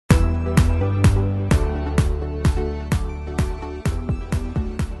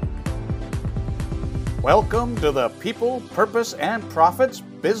Welcome to the People, Purpose, and Profits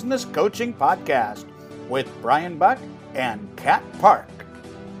Business Coaching Podcast with Brian Buck and Kat Park.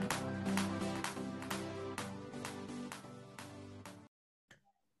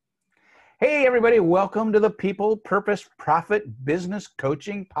 Hey everybody, welcome to the People, Purpose, Profit Business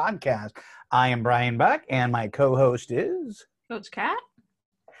Coaching Podcast. I am Brian Buck and my co-host is Coach Kat.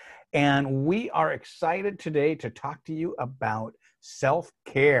 And we are excited today to talk to you about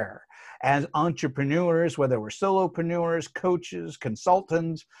self-care. As entrepreneurs, whether we're solopreneurs, coaches,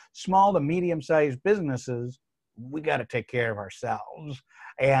 consultants, small to medium-sized businesses, we got to take care of ourselves.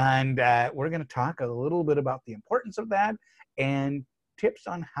 And we're going to talk a little bit about the importance of that and tips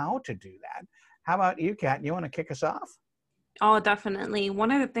on how to do that. How about you, Kat? You want to kick us off? Oh, definitely.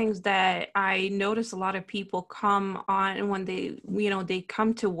 One of the things that I notice a lot of people come on when they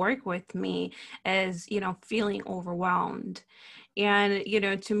come to work with me is, feeling overwhelmed. And,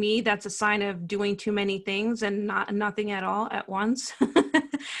 to me, that's a sign of doing too many things and nothing at all at once.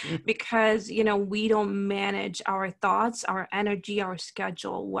 Because, we don't manage our thoughts, our energy, our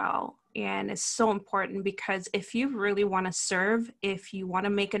schedule well. And it's so important because if you really want to serve, if you want to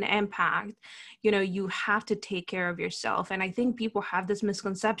make an impact, you have to take care of yourself. And I think people have this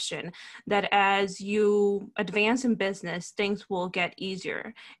misconception that as you advance in business, things will get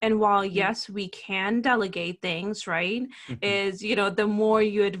easier. And while, yes, we can delegate things, right, is, the more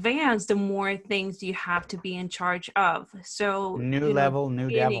you advance, the more things you have to be in charge of. So new level, new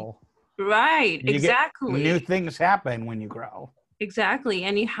devil. Right, exactly. New things happen when you grow. Exactly.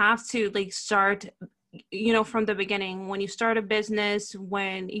 And you have to start, from the beginning. When you start a business,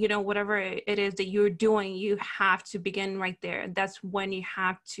 when, whatever it is that you're doing, you have to begin right there. That's when you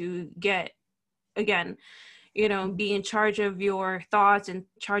have to get, again, be in charge of your thoughts, in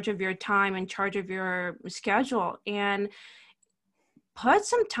charge of your time, in charge of your schedule, and put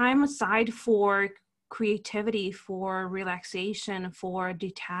some time aside for creativity, for relaxation, for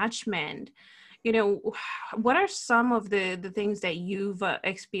detachment. What are some of the things that you've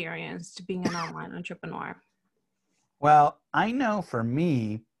experienced being an online entrepreneur? Well, I know for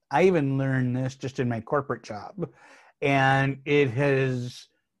me, I even learned this just in my corporate job, and it has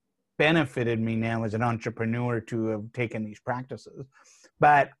benefited me now as an entrepreneur to have taken these practices.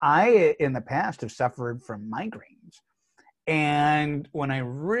 But I, in the past, have suffered from migraines. And when I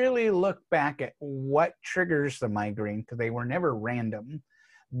really look back at what triggers the migraine, because they were never random,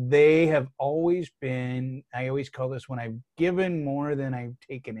 they have always been, I always call this when I've given more than I've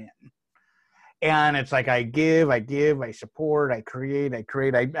taken in. And it's like I give, I support, I create,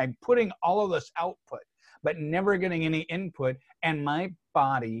 I'm putting all of this output, but never getting any input. And my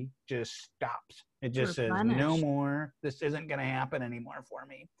body just stops. It just says, no more, this isn't going to happen anymore for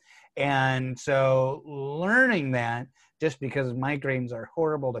me. And so learning that, just because migraines are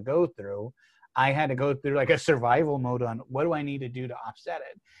horrible to go through, I had to go through like a survival mode on what do I need to do to offset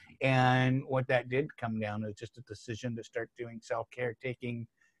it. And what that did come down to just a decision to start doing self-care, taking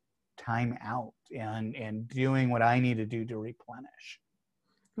time out and doing what I need to do to replenish.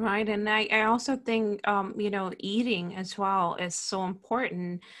 Right. And I also think, eating as well is so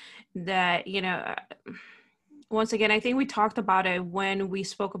important that, once again, I think we talked about it when we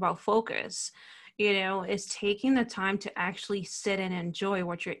spoke about focus. Is taking the time to actually sit and enjoy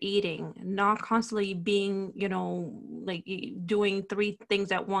what you're eating, not constantly being, doing 3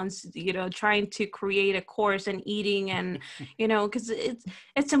 things at once, trying to create a course and eating and, because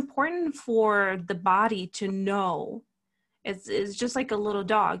it's important for the body to know. It's just like a little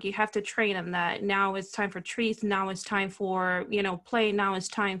dog. You have to train them that now it's time for treats. Now it's time for, play. Now it's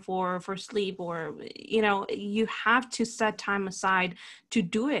time for sleep, or, you have to set time aside to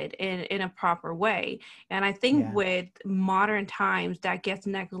do it in a proper way. And I think with modern times that gets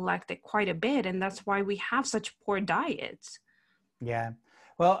neglected quite a bit. And that's why we have such poor diets. Yeah.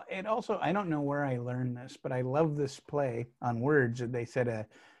 Well, it also, I don't know where I learned this, but I love this play on words that they said,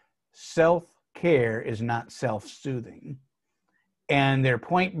 self-care is not self-soothing. And their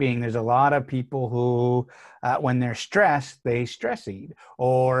point being, there's a lot of people who, when they're stressed, they stress eat,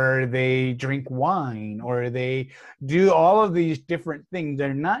 or they drink wine, or they do all of these different things.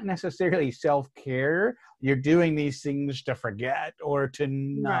 They're not necessarily self-care. You're doing these things to forget or to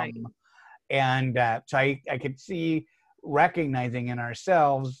numb. Right. And so I could see recognizing in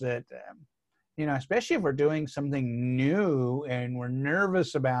ourselves that, especially if we're doing something new and we're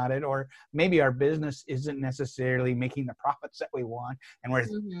nervous about it, or maybe our business isn't necessarily making the profits that we want, and we're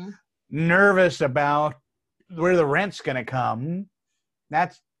nervous about where the rent's going to come,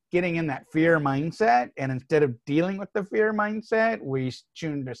 that's getting in that fear mindset. And instead of dealing with the fear mindset, we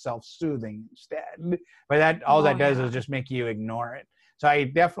tune to self-soothing instead. But that all that does is just make you ignore it. So I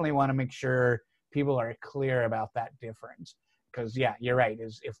definitely want to make sure people are clear about that difference. Because yeah, you're right,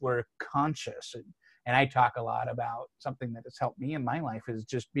 is if we're conscious, and I talk a lot about something that has helped me in my life is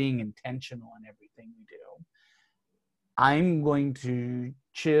just being intentional in everything we do. I'm going to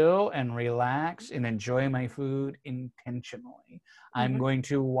chill and relax and enjoy my food intentionally. I'm going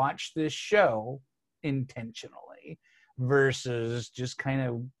to watch this show intentionally versus just kind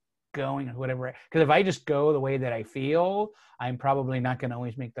of going whatever. Because if I just go the way that I feel, I'm probably not going to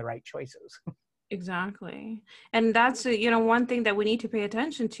always make the right choices. Exactly. And that's, one thing that we need to pay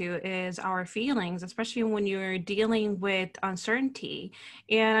attention to is our feelings, especially when you're dealing with uncertainty.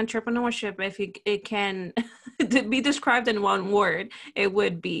 And entrepreneurship, if it can be described in one word, it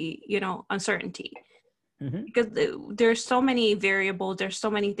would be, uncertainty. Mm-hmm. Because there's so many variables, there's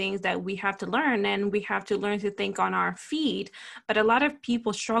so many things that we have to learn, and we have to learn to think on our feet. But a lot of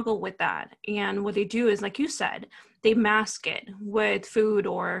people struggle with that. And what they do is, like you said, they mask it with food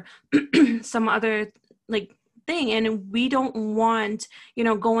or some other like thing. And we don't want,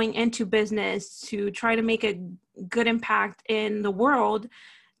 going into business to try to make a good impact in the world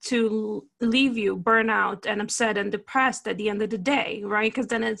to leave you burn out and upset and depressed at the end of the day, right? Because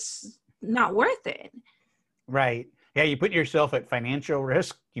then it's not worth it. Right. Yeah, you put yourself at financial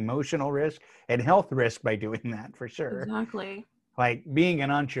risk, emotional risk, and health risk by doing that, for sure. Exactly. Like being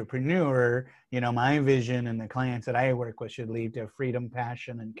an entrepreneur, my vision and the clients that I work with should lead to freedom,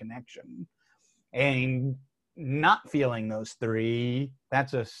 passion, and connection. And not feeling those three,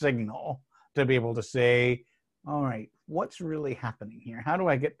 that's a signal to be able to say, all right, what's really happening here? How do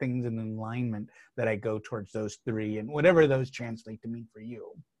I get things in alignment that I go towards those three and whatever those translate to mean for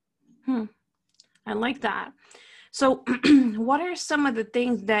you? I like that. So what are some of the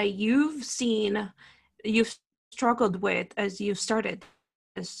things that you've struggled with as you've started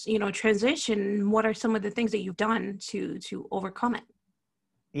this, transition? What are some of the things that you've done to overcome it?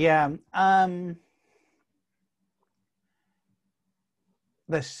 Yeah.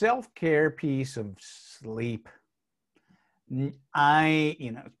 The self-care piece of sleep,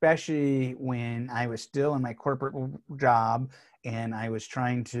 especially when I was still in my corporate job and I was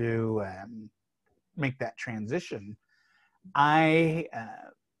trying to make that transition, I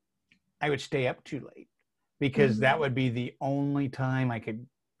would stay up too late because that would be the only time I could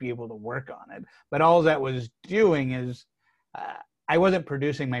be able to work on it. But all that was doing is I wasn't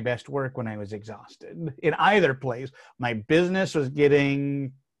producing my best work when I was exhausted in either place. My business was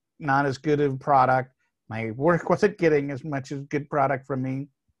getting not as good of product. My work wasn't getting as much as good product from me.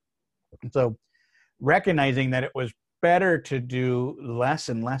 And so recognizing that it was better to do less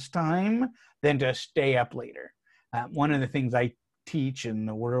and less time than to stay up later. One of the things I teach in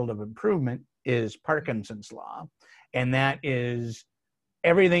the world of improvement is Parkinson's law. And that is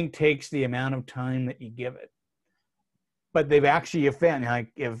everything takes the amount of time that you give it. But they've actually found,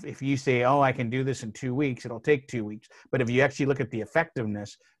 like, if you say, oh, I can do this in 2 weeks, it'll take 2 weeks. But if you actually look at the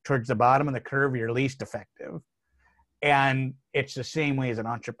effectiveness, towards the bottom of the curve, you're least effective. And it's the same way as an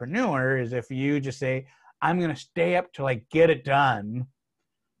entrepreneur, is if you just say, I'm going to stay up till I get it done,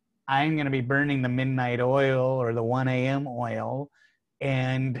 I'm going to be burning the midnight oil or the 1 a.m. oil,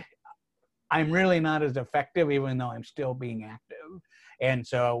 and I'm really not as effective, even though I'm still being active. And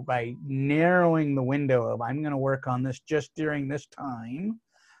so by narrowing the window of I'm going to work on this just during this time,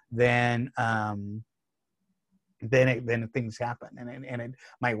 then things happen, and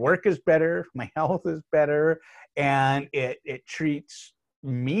my work is better, my health is better, and it treats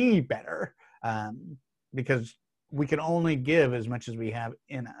me better, because we can only give as much as we have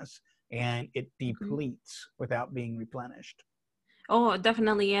in us, and it depletes without being replenished. Oh,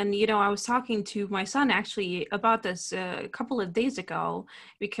 definitely. And, I was talking to my son actually about this a couple of days ago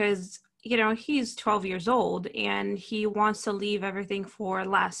because, he's 12 years old and he wants to leave everything for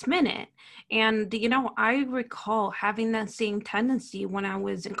last minute. And, I recall having that same tendency when I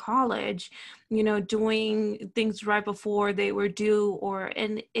was in college, doing things right before they were due,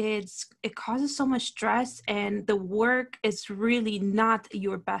 and it causes so much stress, and the work is really not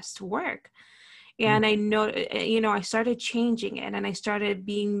your best work. And I know, I started changing it, and I started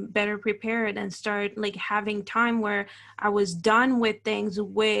being better prepared and start like having time where I was done with things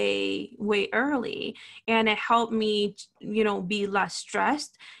way, way early. And it helped me, be less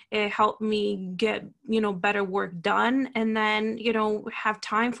stressed. It helped me get, better work done, and then, have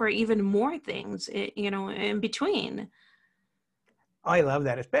time for even more things, in between. Oh, I love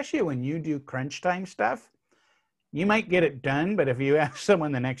that, especially when you do crunch time stuff. You might get it done, but if you ask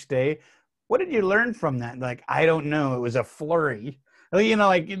someone the next day, what did you learn from that? Like, I don't know. It was a flurry.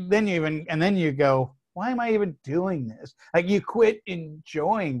 Like, then you go, why am I even doing this? Like, you quit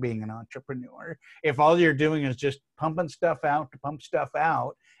enjoying being an entrepreneur if all you're doing is just pumping stuff out to pump stuff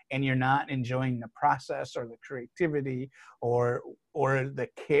out, and you're not enjoying the process or the creativity or the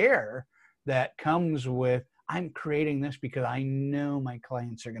care that comes with, I'm creating this because I know my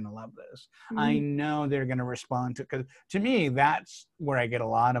clients are going to love this. I Mhm. know they're going to respond to it. Because to me, that's where I get a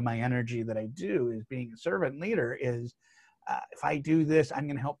lot of my energy that I do, is being a servant leader, is if I do this, I'm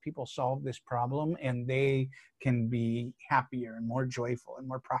going to help people solve this problem, and they can be happier and more joyful and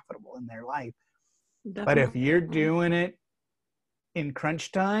more profitable in their life. But if Definitely. you're doing it in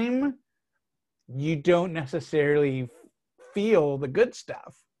crunch time, you don't necessarily feel the good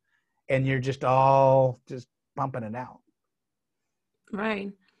stuff, and you're just all just pumping it out.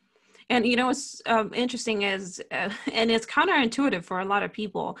 Right. And what's interesting is, and it's counterintuitive for a lot of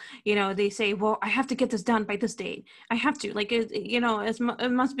people. They say, "Well, I have to get this done by this date. I have to, like,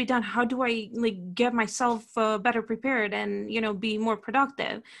 it must be done. How do I, like, get myself better prepared and be more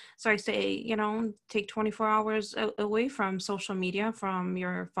productive?" So I say, take 24 hours away from social media, from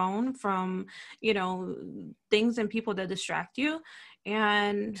your phone, from things and people that distract you,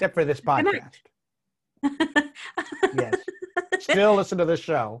 and Except for this connect. podcast. Yes. Still listen to this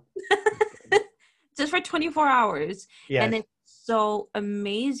show. Just for 24 hours. And Yes. it's so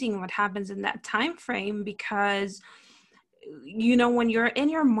amazing what happens in that time frame, because when you're in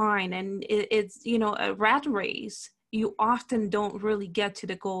your mind and it's a rat race, you often don't really get to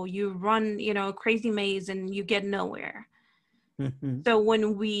the goal. You run a crazy maze and you get nowhere. Mm-hmm. So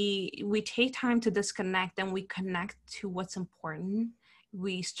when we take time to disconnect and we connect to what's important,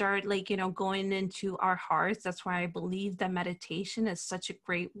 we start, like, going into our hearts. That's why I believe that meditation is such a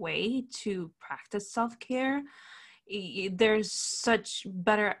great way to practice self-care. There's such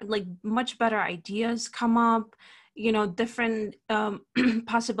better, like, much better ideas come up, different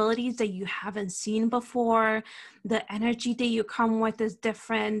possibilities that you haven't seen before. The energy that you come with is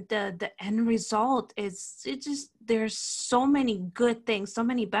different. The end result is, it just, there's so many good things, so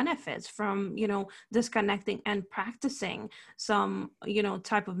many benefits from disconnecting and practicing some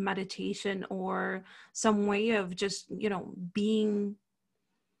type of meditation, or some way of just being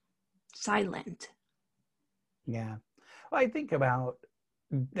silent. Yeah. Well, I think about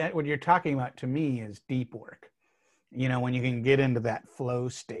that. What you're talking about to me is deep work. When you can get into that flow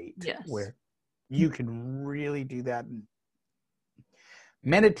state Yes. where you can really do that.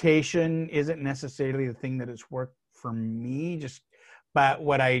 Meditation isn't necessarily the thing that has worked for me, but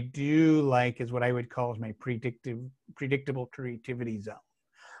what I do like is what I would call my predictable creativity zone,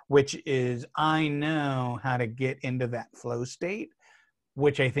 which is, I know how to get into that flow state,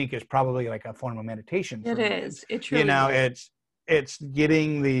 which I think is probably like a form of meditation It for me. Is, is. It truly is. it's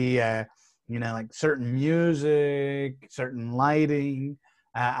getting the like certain music, certain lighting.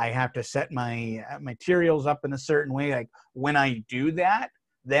 I have to set my materials up in a certain way. Like, when I do that,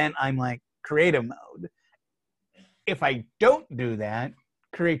 then I'm like creative mode. If I don't do that,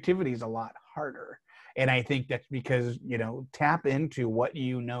 creativity is a lot harder. And I think that's because, tap into what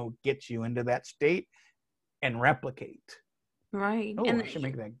gets you into that state and replicate. Right. Oh, And I should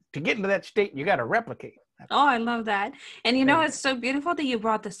make that. To get into that state, you got to replicate. oh, I love that. And There you it's go. so beautiful that you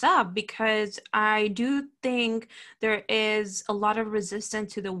brought this up, because I do think there is a lot of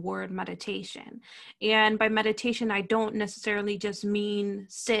resistance to the word meditation. And by meditation, I don't necessarily just mean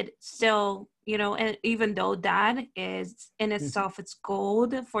sit still, and even though that is in Mhm. itself, it's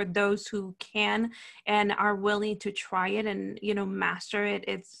gold for those who can and are willing to try it and, master it.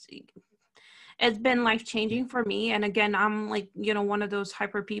 It's been life changing for me. And again, I'm, like, one of those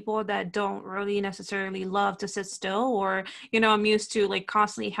hyper people that don't really necessarily love to sit still, or, I'm used to, like,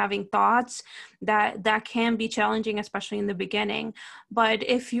 constantly having thoughts that can be challenging, especially in the beginning. But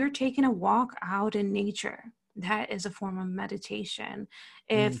if you're taking a walk out in nature, that is a form of meditation.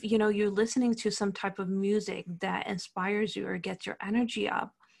 If, Mhm. you're listening to some type of music that inspires you or gets your energy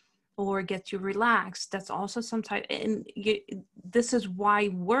up, or get you relaxed, that's also some type. And this is why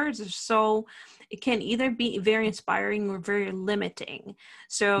words are so, it can either be very inspiring or very limiting.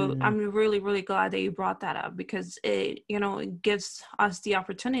 So Mhm. I'm really, really glad that you brought that up, because it gives us the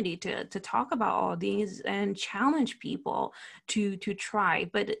opportunity to talk about all these and challenge people to try.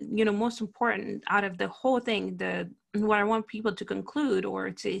 But most important out of the whole thing, what I want people to conclude or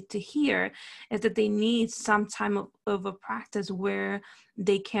to hear, is that they need some time of a practice where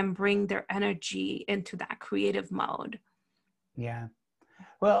they can bring their energy into that creative mode. Yeah.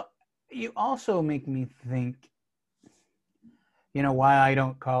 Well, you also make me think, why I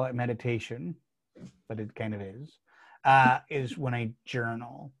don't call it meditation, but it kind of is when I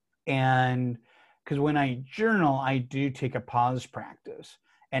journal. And because when I journal, I do take a pause practice.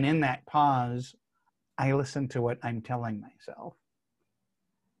 And in that pause, I listen to what I'm telling myself.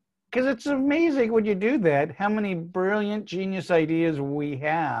 Because it's amazing when you do that, how many brilliant genius ideas we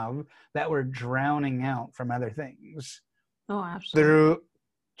have that we're drowning out from other things. Oh, absolutely. Through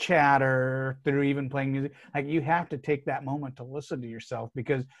chatter, through even playing music. Like, you have to take that moment to listen to yourself,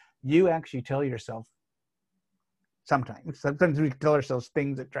 because you actually tell yourself sometimes we tell ourselves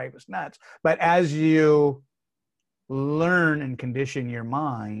things that drive us nuts. But as you learn and condition your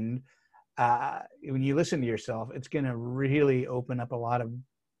mind, when you listen to yourself, it's going to really open up a lot of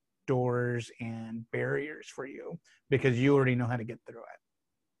doors and barriers for you, because you already know how to get through it.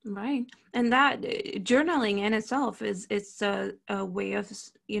 Right. And that journaling in itself it's a way of,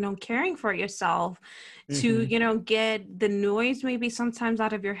 caring for yourself to, get the noise maybe sometimes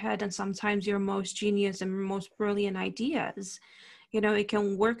out of your head, and sometimes your most genius and most brilliant ideas. It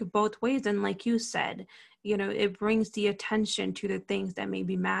can work both ways. And like you said, it brings the attention to the things that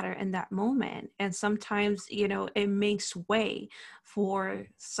maybe matter in that moment. And sometimes, it makes way for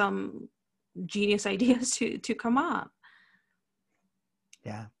some genius ideas to come up.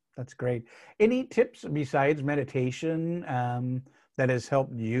 Yeah, that's great. Any tips besides meditation that has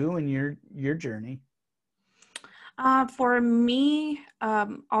helped you in your journey? For me,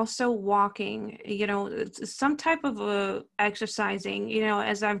 also walking, some type of exercising,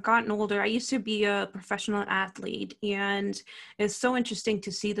 as I've gotten older. I used to be a professional athlete, and it's so interesting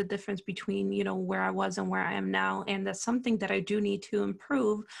to see the difference between, where I was and where I am now. And that's something that I do need to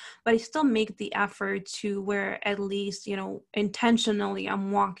improve, but I still make the effort to where at least, intentionally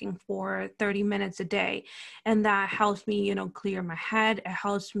I'm walking for 30 minutes a day. And that helps me, clear my head. It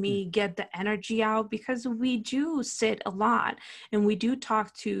helps me get the energy out, because we do sit a lot and we do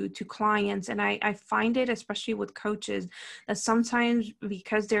talk to clients. And I find it, especially with coaches, that sometimes,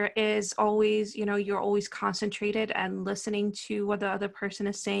 because there is always, you're always concentrated and listening to what the other person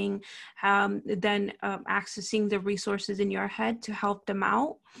is saying, then accessing the resources in your head to help them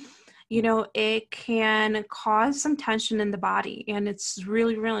out, it can cause some tension in the body. And it's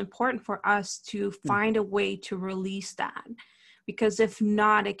really, really important for us to find a way to release that, because if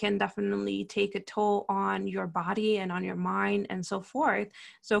not, it can definitely take a toll on your body and on your mind and so forth.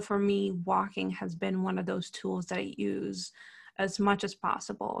 So for me, walking has been one of those tools that I use as much as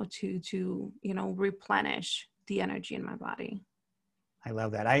possible to replenish the energy in my body. I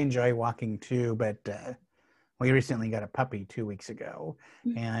love that. I enjoy walking too, but we recently got a puppy 2 weeks ago,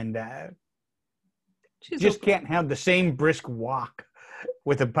 and just can't have the same brisk walk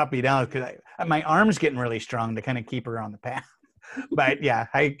with a puppy down, because my arm's getting really strong to kind of keep her on the path. But yeah,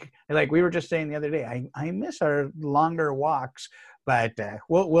 I like we were just saying the other day, I miss our longer walks, but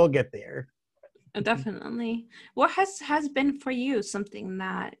we'll get there. Definitely. What has been for you something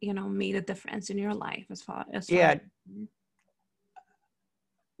that made a difference in your life as far Yeah,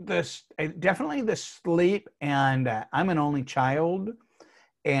 definitely the sleep, and I'm an only child,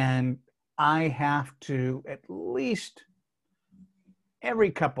 and I have to at least every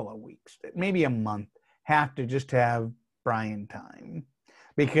couple of weeks, maybe a month, have to just have Brian time,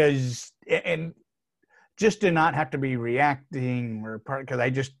 because and just to not have to be reacting or part, because I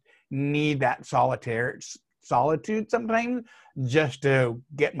just need that solitude sometimes, just to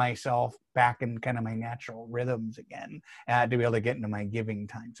get myself back in kind of my natural rhythms again, to be able to get into my giving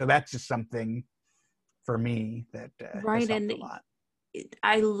time. So that's just something for me that has helped a lot.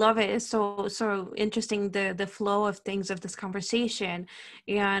 I love it. It's so interesting, the flow of things of this conversation.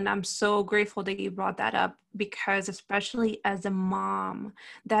 And I'm so grateful that you brought that up, because especially as a mom,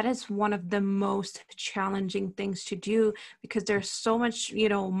 that is one of the most challenging things to do, because there's so much,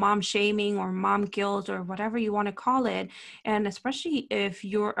 mom shaming or mom guilt or whatever you want to call it. And especially if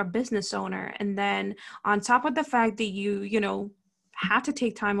you're a business owner, and then on top of the fact that you have to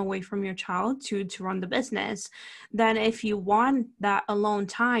take time away from your child to run the business, then if you want that alone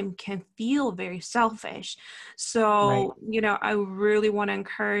time, can feel very selfish. So Right. I really want to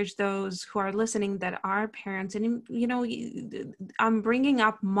encourage those who are listening that are parents. And I'm bringing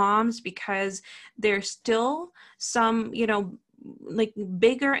up moms because there's still some like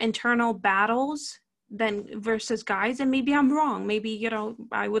bigger internal battles than versus guys. And maybe I'm wrong. Maybe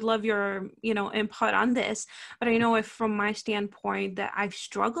I would love your input on this. But I know, if from my standpoint, that I've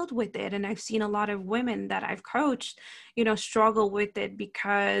struggled with it, and I've seen a lot of women that I've coached struggle with it,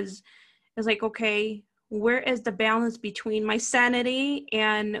 because it's like, okay, where is the balance between my sanity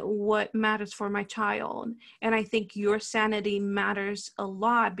and what matters for my child? And I think your sanity matters a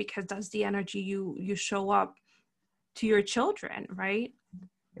lot, because that's the energy you show up to your children, right?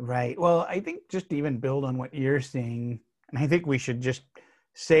 Right. Well, I think just to even build on what you're saying, and I think we should just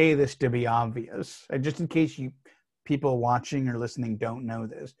say this to be obvious, just in case people watching or listening don't know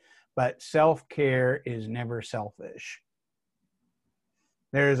this. but self-care is never selfish.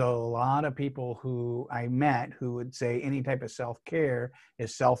 There's a lot of people who I met who would say any type of self-care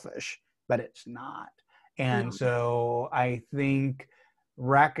is selfish, but it's not. And No, so I think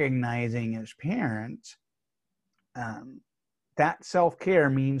recognizing as parents, that self-care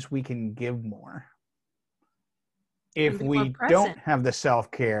means we can give more. and If be more we don't present. have the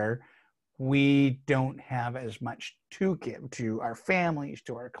self-care, we don't have as much to give to our families,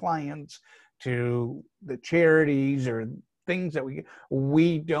 to our clients, to the charities or things that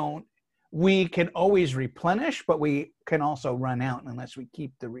we don't we can always replenish, but we can also run out unless we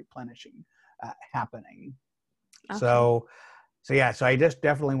keep the replenishing happening. Okay. So I just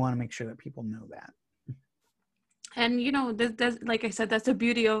definitely want to make sure that people know that. And that's, like I said, that's the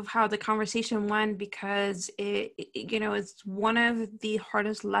beauty of how the conversation went, because it's one of the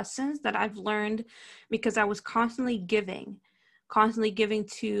hardest lessons that I've learned, because I was constantly giving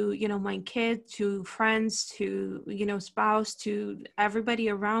to my kids, to friends, to spouse, to everybody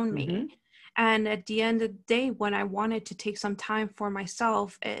around me. Mm-hmm. And at the end of the day, when I wanted to take some time for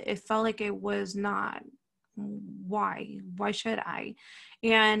myself, it felt like it was not. Why should I?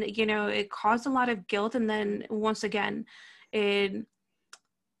 And it caused a lot of guilt, and then once again it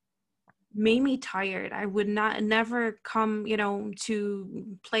made me tired. I would never come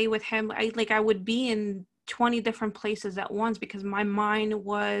to play with him. I would be in 20 different places at once, because my mind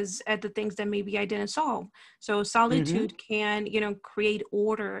was at the things that maybe I didn't solve. So Mm-hmm. solitude can create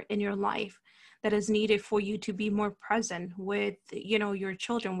order in your life that is needed for you to be more present with your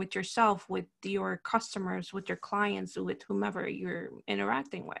children, with yourself, with your customers, with your clients, with whomever you're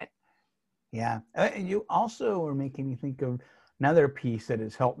interacting with. Yeah. And you also were making me think of another piece that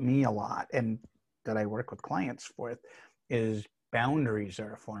has helped me a lot and that I work with clients with is boundaries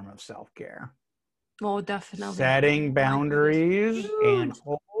are a form of self-care. Oh, definitely. Setting My goodness, boundaries and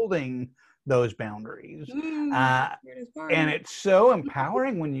huge. holding those boundaries. My Uh, weirdest and part. it's so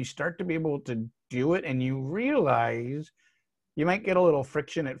empowering when you start to be able to do it and you realize you might get a little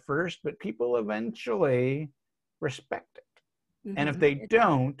friction at first, but people eventually respect it. And if they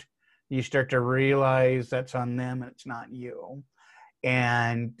don't, you start to realize that's on them and it's not you.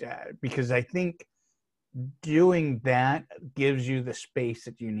 And because I think doing that gives you the space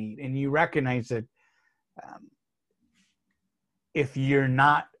that you need. And you recognize that um, if you're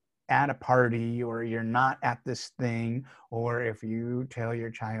not at a party or you're not at this thing, or if you tell your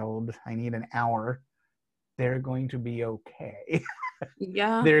child, I need an hour, they're going to be okay.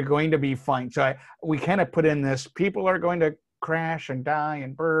 Yeah, They're going to be fine. So we kind of put in this, people are going to crash and die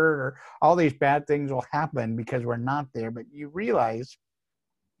and burn, or all these bad things will happen because we're not there. But you realize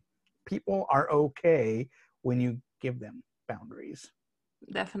people are okay when you give them boundaries.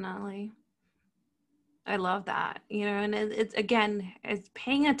 definitely. I love that, and it's again, it's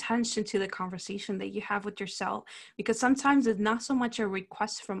paying attention to the conversation that you have with yourself, because sometimes it's not so much a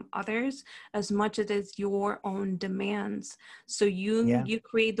request from others as much as it's your own demands. So Yeah. you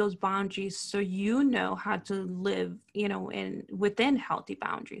create those boundaries, so you know how to live, in within healthy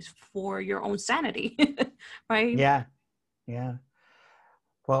boundaries for your own sanity, right? Yeah. Yeah.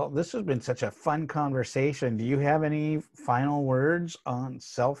 Well, this has been such a fun conversation. Do you have any final words on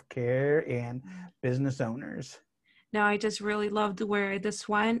self-care and business owners? No, I just really loved where this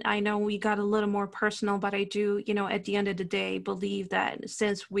went. I know we got a little more personal, but I do, at the end of the day, believe that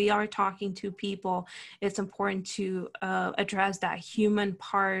since we are talking to people, it's important to address that human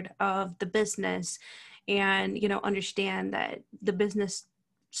part of the business, and, understand that the business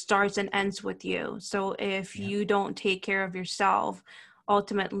starts and ends with you. So if Yeah. you don't take care of yourself,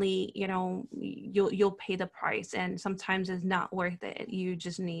 ultimately, you'll pay the price, and sometimes it's not worth it. You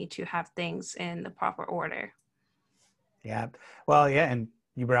just need to have things in the proper order. Yeah. Well, yeah, and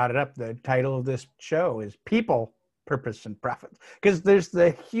you brought it up. The title of this show is People, Purpose, and Profit, because there's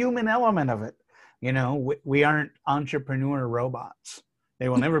the human element of it. We aren't entrepreneur robots. They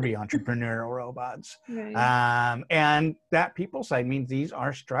will never be entrepreneurial robots. Right. And that people side means these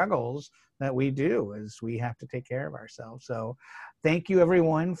are struggles that we do as we have to take care of ourselves. So thank you,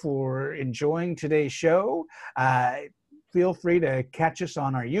 everyone, for enjoying today's show. Feel free to catch us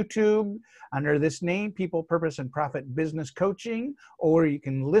on our YouTube under this name, People, Purpose, and Profit Business Coaching, or you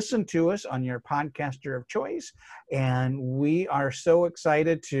can listen to us on your podcaster of choice. And we are so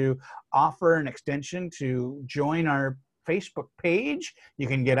excited to offer an extension to join our Facebook page. You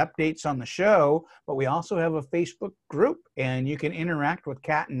can get updates on the show, but we also have a Facebook group, and you can interact with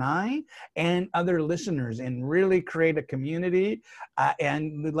Kat and I and other listeners and really create a community.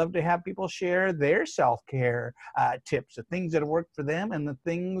 And we'd love to have people share their self-care tips, the things that have worked for them and the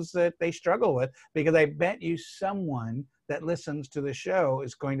things that they struggle with, because I bet you someone that listens to the show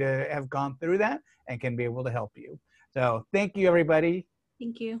is going to have gone through that and can be able to help you. So thank you, everybody.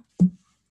 Thank you.